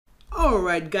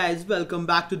Alright guys, welcome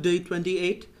back to day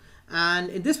 28, and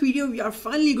in this video we are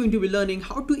finally going to be learning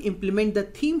how to implement the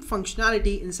theme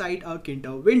functionality inside our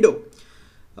Tkinter window.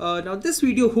 Now this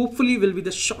video hopefully will be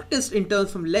the shortest in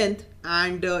terms of length,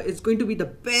 and it's going to be the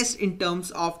best in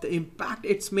terms of the impact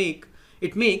it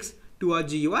makes to our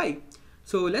GUI.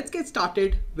 So let's get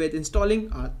started with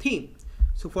installing our theme.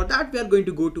 So for that we are going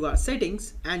to go to our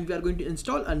settings and we are going to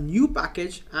install a new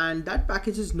package, and that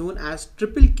package is known as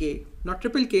TTK, not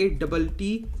triple K, double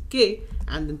TK,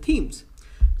 and then themes.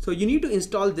 So you need to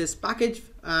install this package,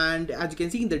 and as you can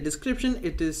see in the description,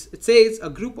 it says a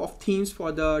group of themes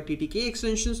for the TTK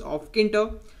extensions of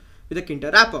Tkinter with a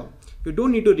Tkinter wrapper. You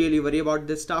don't need to really worry about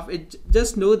this stuff.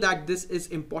 Just know that this is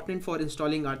important for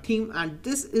installing our theme, and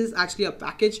this is actually a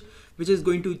package which is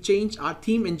going to change our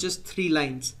theme in just 3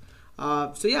 lines.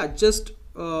 So yeah, just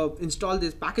install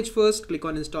this package first, click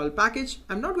on install package.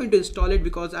 I'm not going to install it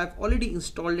because I've already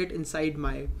installed it inside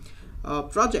my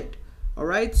project.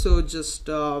 Alright, so just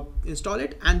install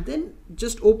it and then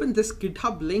just open this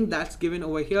GitHub link that's given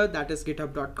over here, that is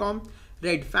github.com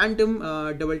red phantom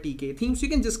double TK theme. So you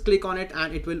can just click on it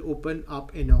and it will open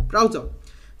up in your browser.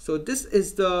 So this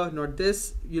is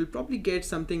you'll probably get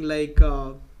something like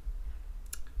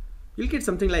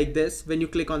this when you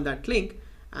click on that link.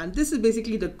 And this is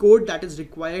basically the code that is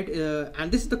required,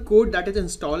 and this is the code that is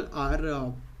installed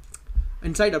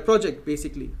inside our project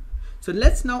basically. So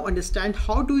let's now understand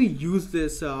how do we use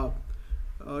this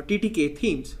TTK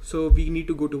themes. So we need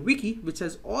to go to wiki, which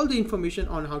has all the information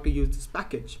on how to use this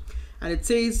package, and it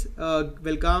says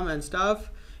welcome and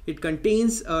stuff. It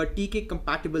contains a TK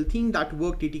compatible theme that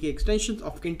work TTK extensions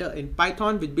of Tkinter in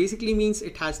Python, which basically means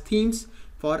it has themes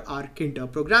for our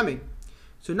Tkinter programming.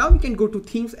 So now we can go to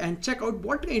themes and check out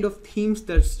what kind of themes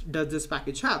does this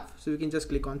package have. So we can just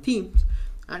click on themes,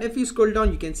 and if you scroll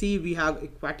down, you can see we have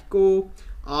Aquatico,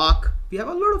 Arc. We have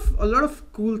a lot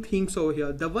of cool themes over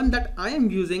here. The one that I am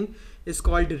using is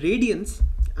called Radiance,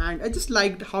 and I just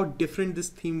liked how different this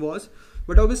theme was.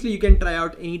 But obviously you can try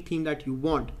out any theme that you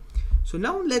want. So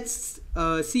now let's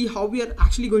see how we are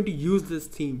actually going to use this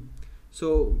theme.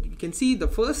 So you can see the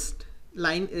first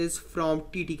line is from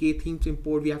TTK themes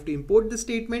import. We have to import this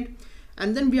statement,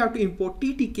 and then we have to import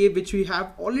TTK, which we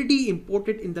have already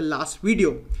imported in the last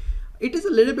video. It is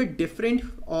a little bit different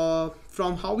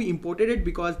from how we imported it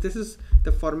because this is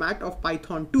the format of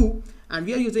Python 2 and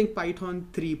we are using Python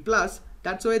 3+.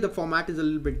 That's why the format is a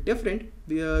little bit different.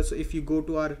 So if you go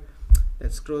to our,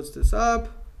 let's close this up.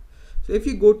 So if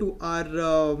you go to our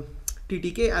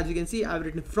TTK, as you can see, I've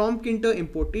written from Tkinter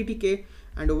import TTK,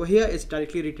 and over here it's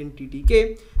directly written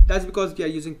TTK. That's because we are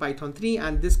using Python 3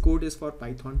 and this code is for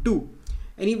Python 2.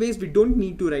 Anyways, we don't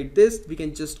need to write this. We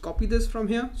can just copy this from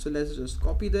here. So let's just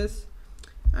copy this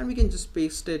and we can just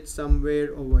paste it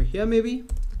somewhere over here maybe.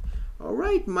 All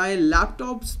right, my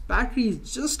laptop's battery is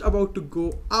just about to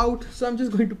go out, so I'm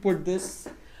just going to put this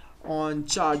on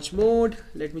charge mode.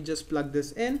 Let me just plug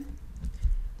this in.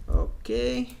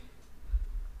 Okay.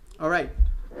 All right.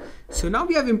 So now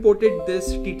we have imported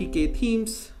this TTK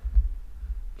themes,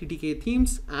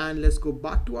 and let's go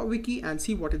back to our wiki and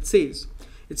see what it says.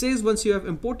 It says once you have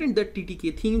imported the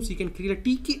TTK themes, you can create a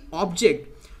TK object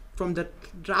from the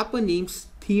wrapper names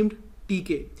themed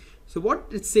TK. So what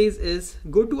it says is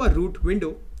go to our root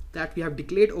window that we have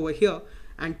declared over here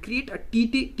and create a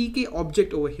TK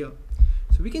object over here.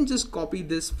 So we can just copy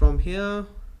this from here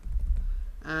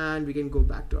and we can go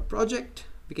back to our project.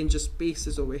 We can just paste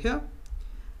this over here.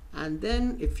 And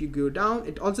then if you go down,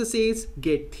 it also says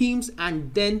get themes,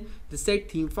 and then the set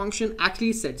theme function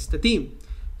actually sets the theme.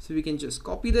 So we can just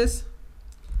copy this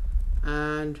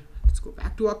and let's go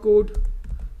back to our code,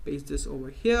 paste this over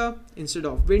here. Instead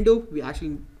of window, we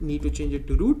actually need to change it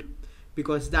to root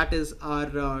because that is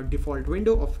our default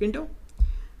window of Tkinter.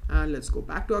 And let's go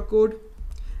back to our code.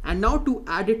 And now to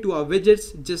add it to our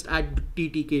widgets, just add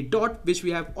TTK dot, which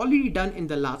we have already done in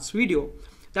the last video.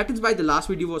 That is why the last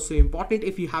video was so important.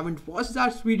 If you haven't watched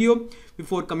that video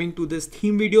before coming to this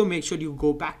theme video, make sure you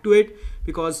go back to it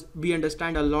because we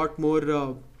understand a lot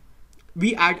more.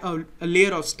 We add a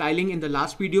layer of styling in the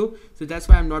last video. So that's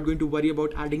why I'm not going to worry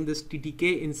about adding this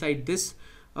TTK inside this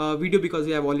video because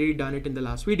we have already done it in the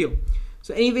last video.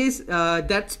 So anyways,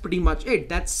 that's pretty much it.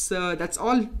 That's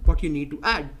all what you need to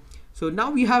add. So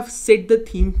now we have set the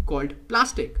theme called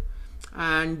plastic.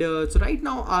 And so right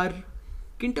now our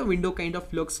Tkinter window kind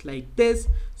of looks like this.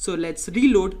 So let's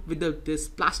reload with this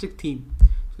plastic theme.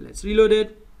 So let's reload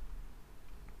it.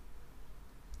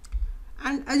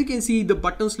 And as you can see, the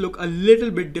buttons look a little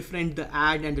bit different. The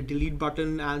add and the delete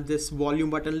button and this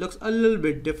volume button looks a little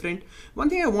bit different. One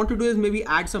thing I want to do is maybe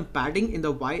add some padding in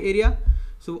the Y area.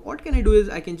 So what can I do is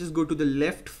I can just go to the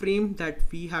left frame that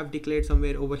we have declared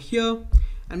somewhere over here,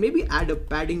 and maybe add a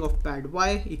padding of pad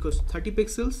y equals 30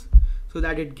 pixels, so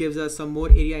that it gives us some more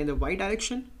area in the y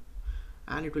direction.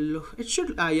 And it will look, it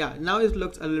should, yeah, now it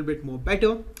looks a little bit more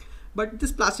better. But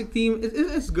this plastic theme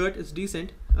is good, it's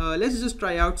decent. Let's just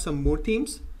try out some more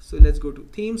themes. So let's go to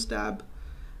themes tab,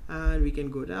 and we can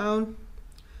go down.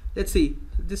 Let's see,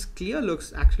 this clear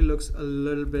actually looks a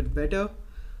little bit better.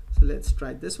 So let's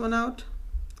try this one out.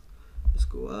 Let's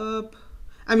go up.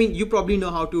 I mean, you probably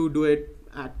know how to do it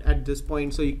at this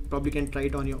point, so you probably can try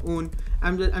it on your own.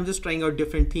 I'm just trying out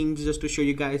different themes just to show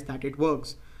you guys that it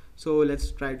works. So let's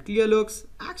try it. Clear looks.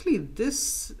 Actually,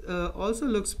 this also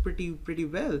looks pretty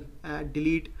well.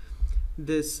 Delete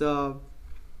this.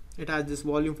 It has this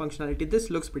volume functionality. This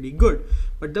looks pretty good.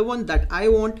 But the one that I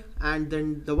want, and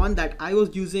then the one that I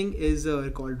was using, is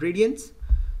called Radiance.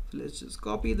 So let's just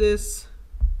copy this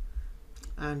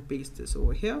and paste this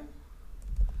over here.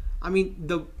 I mean,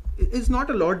 it's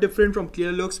not a lot different from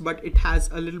Clear looks, but it has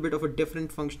a little bit of a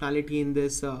different functionality in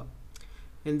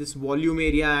this volume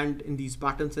area and in these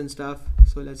buttons and stuff.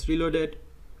 So let's reload it.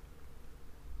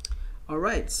 All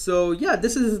right, so yeah,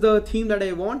 this is the theme that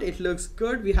I want. It looks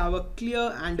good. We have a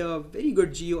clear and a very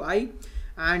good GUI,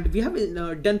 and we have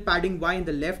done padding y in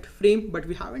the left frame, but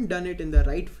we haven't done it in the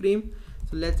right frame.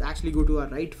 So let's actually go to our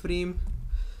right frame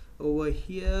over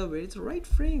here. Where is the right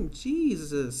frame?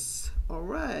 Jesus. All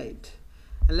right,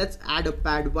 and let's add a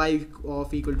pad y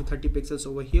of equal to 30 pixels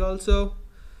over here also,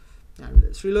 and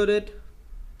let's reload it.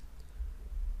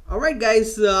 Alright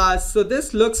guys, so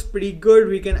this looks pretty good.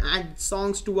 We can add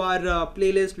songs to our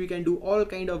playlist. We can do all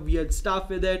kind of weird stuff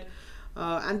with it,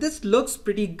 and this looks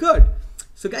pretty good.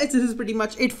 So guys, this is pretty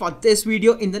much it for this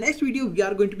video. In the next video, we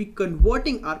are going to be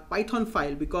converting our Python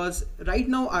file, because right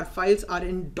now our files are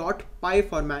in .py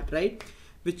format, right?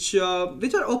 Which are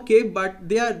okay, but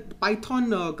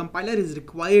Python compiler is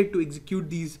required to execute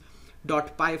these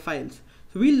 .py files.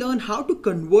 So we'll learn how to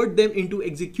convert them into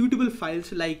executable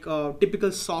files like typical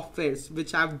softwares,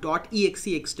 which have .exe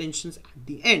extensions at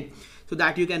the end, so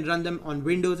that you can run them on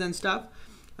Windows and stuff.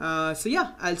 So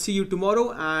yeah, I'll see you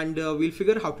tomorrow, and we'll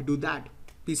figure out how to do that.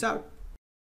 Peace out.